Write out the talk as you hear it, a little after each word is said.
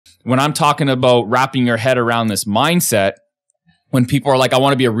when I'm talking about wrapping your head around this mindset, when people are like, I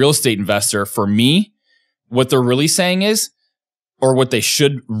want to be a real estate investor, for me, what they're really saying is, or what they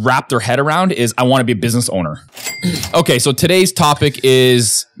should wrap their head around is, I want to be a business owner. Okay, so today's topic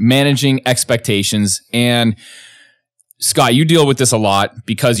is managing expectations. And Scott, you deal with this a lot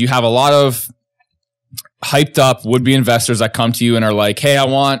because you have a lot of hyped up would-be investors that come to you and are like, hey, I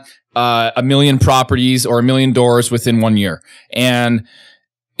want 1 million properties or 1 million doors within 1 year. And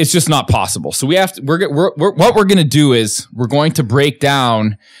it's just not possible. So what we're going to do is we're going to break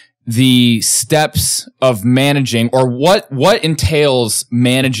down the steps of managing, or what entails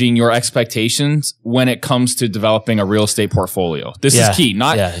managing your expectations when it comes to developing a real estate portfolio. This is key.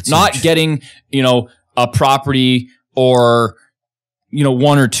 Not getting, a property or,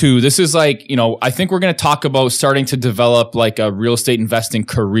 1 or 2. This is like, I think we're going to talk about starting to develop like a real estate investing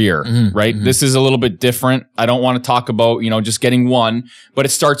career, right? This is a little bit different. I don't want to talk about, just getting one, but it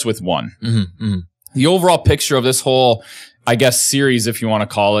starts with one. The overall picture of this whole, I guess, series, if you want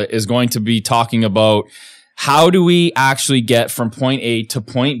to call it, is going to be talking about how do we actually get from point A to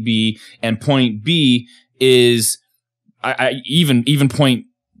point B, and point B is even point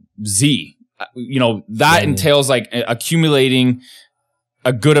Z. That entails like accumulating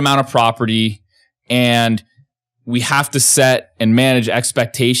a good amount of property, and we have to set and manage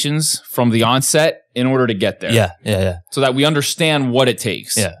expectations from the onset in order to get there. Yeah. So that we understand what it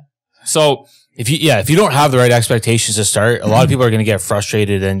takes. Yeah. So if you don't have the right expectations to start, a lot of people are going to get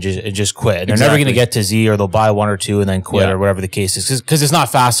frustrated and just quit. They're never going to get to Z, or they'll buy 1 or 2 and then quit, or whatever the case is, because it's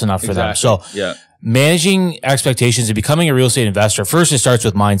not fast enough for them. So managing expectations and becoming a real estate investor, first it starts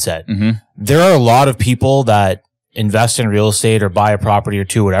with mindset. There are a lot of people that invest in real estate or buy a property or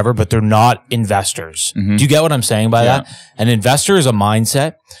 2, whatever, but they're not investors. Do you get what I'm saying by that? An investor is a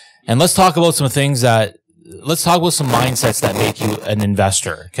mindset. And let's talk about some mindsets that make you an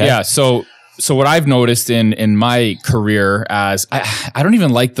investor. Okay. Yeah. So what I've noticed in my career, as I don't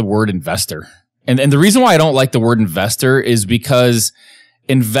even like the word investor. And the reason why I don't like the word investor is because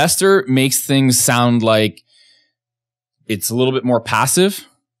investor makes things sound like it's a little bit more passive.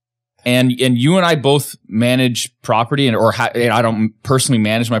 And you and I both manage property, and I don't personally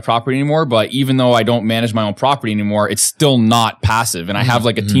manage my property anymore, but even though I don't manage my own property anymore, it's still not passive. And I have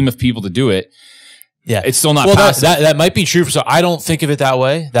like a team of people to do it. Yeah, it's still not passive. That might be true. So I don't think of it that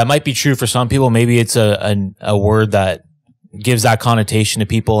way. That might be true for some people. Maybe it's a word that gives that connotation to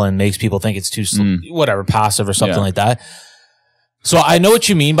people and makes people think it's too whatever, passive or something like that. So I know what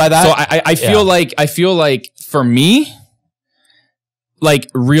you mean by that. So I feel like for me, like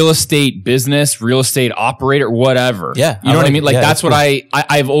real estate business, real estate operator, whatever. Yeah. You know what I mean? Like that's what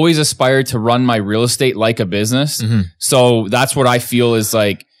I've always aspired to run my real estate like a business. So that's what I feel is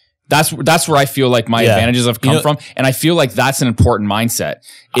like, that's where I feel like my advantages have come from. And I feel like that's an important mindset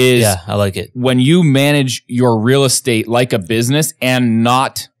is I like it. When you manage your real estate like a business and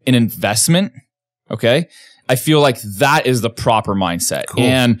not an investment. Okay. I feel like that is the proper mindset.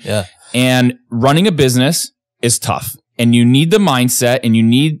 Cool. And running a business is tough. And you need the mindset, and you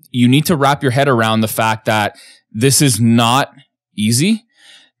need to wrap your head around the fact that this is not easy.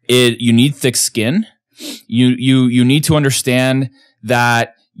 You need thick skin. You need to understand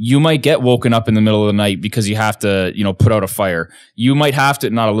that you might get woken up in the middle of the night because you have to, put out a fire. You might have to,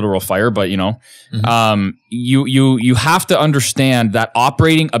 not a literal fire, but you have to understand that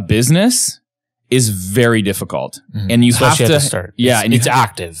operating a business is very difficult, and you especially have to start. Yeah, and it's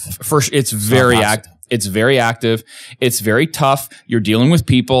active. First, it's very active. It's very active. It's very tough. You're dealing with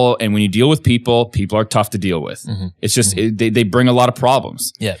people. And when you deal with people, people are tough to deal with. It's just, they bring a lot of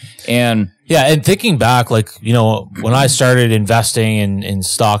problems. Yeah. And thinking back, like, when I started investing in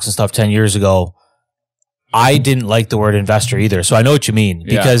stocks and stuff 10 years ago, I didn't like the word investor either. So I know what you mean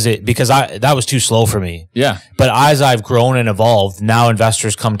because that was too slow for me. Yeah. But as I've grown and evolved, now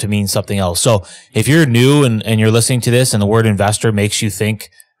investors come to mean something else. So if you're new and you're listening to this and the word investor makes you think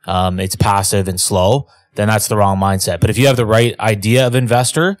it's passive and slow, then that's the wrong mindset. But if you have the right idea of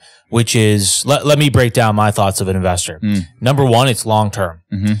investor, which is, let me break down my thoughts of an investor. Number one, it's long term.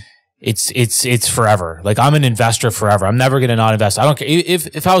 It's forever. Like, I'm an investor forever. I'm never going to not invest. I don't care.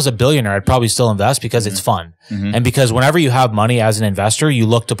 If I was a billionaire, I'd probably still invest because it's fun. And because whenever you have money as an investor, you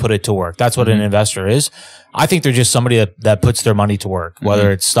look to put it to work. That's what an investor is. I think they're just somebody that puts their money to work,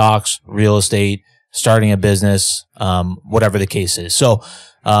 whether it's stocks, real estate, starting a business, whatever the case is. So,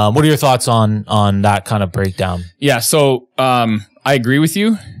 what are your thoughts on that kind of breakdown? Yeah. So, I agree with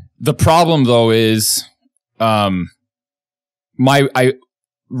you. The problem though is,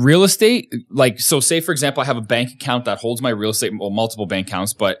 real estate, like, so say for example, I have a bank account that holds my real estate, well, multiple bank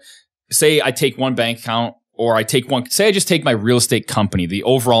accounts, but say I take one bank account or I take one, say I just take my real estate company, the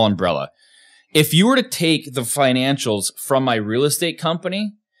overall umbrella. If you were to take the financials from my real estate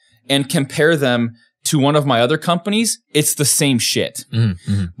company and compare them to one of my other companies, it's the same shit.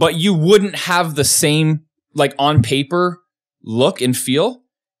 Mm-hmm. But you wouldn't have the same, like on paper, look and feel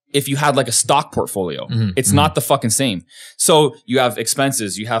if you had like a stock portfolio. Mm-hmm. It's not the fucking same. So you have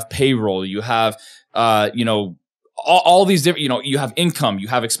expenses, you have payroll, you have, all these different, you have income, you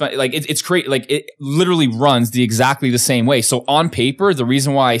have expense, like it's great. Like it literally runs exactly the same way. So on paper, the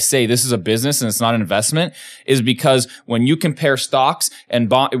reason why I say this is a business and it's not an investment is because when you compare stocks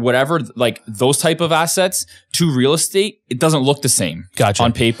and whatever, like those type of assets to real estate, it doesn't look the same. Gotcha.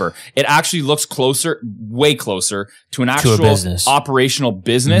 On paper. It actually looks way closer to an actual operational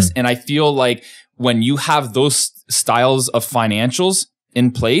business. Mm-hmm. And I feel like when you have those styles of financials in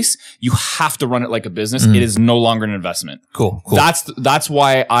place, you have to run it like a business. It is no longer an investment. Cool. That's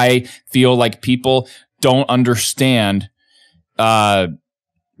why I feel like people don't understand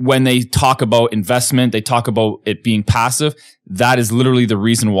when they talk about investment, they talk about it being passive. That is literally the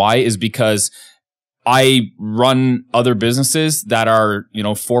reason why, is because I run other businesses that are,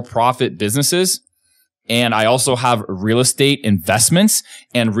 for-profit businesses. And I also have real estate investments,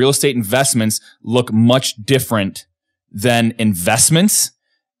 and real estate investments look much different than investments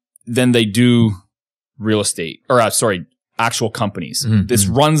than they do real estate or actual companies. Mm-hmm. This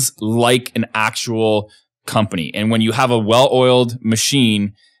runs like an actual company. And when you have a well-oiled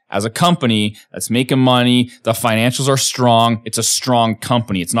machine as a company that's making money, the financials are strong, it's a strong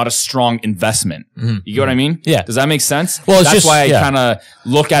company. It's not a strong investment. Mm-hmm. You get what I mean? Yeah. Does that make sense? Well, that's why I kind of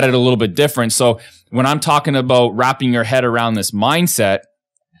look at it a little bit different. So when I'm talking about wrapping your head around this mindset,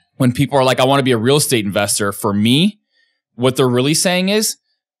 when people are like, I want to be a real estate investor, for me, what they're really saying is,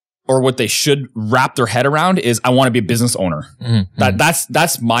 or what they should wrap their head around is, I want to be a business owner. Mm-hmm.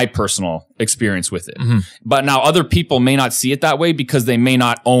 That's my personal experience with it. Mm-hmm. But now other people may not see it that way because they may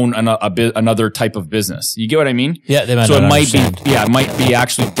not own another type of business. You get what I mean? Yeah, they might so not it might be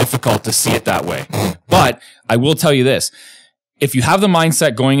actually difficult to see it that way. But I will tell you this. If you have the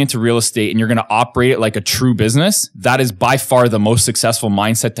mindset going into real estate and you're going to operate it like a true business, that is by far the most successful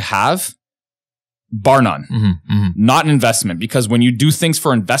mindset to have. Bar none. Mm-hmm, mm-hmm. Not an investment, because when you do things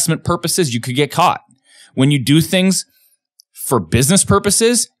for investment purposes, you could get caught. When you do things for business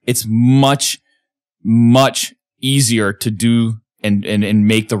purposes, it's much, much easier to do and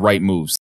make the right moves.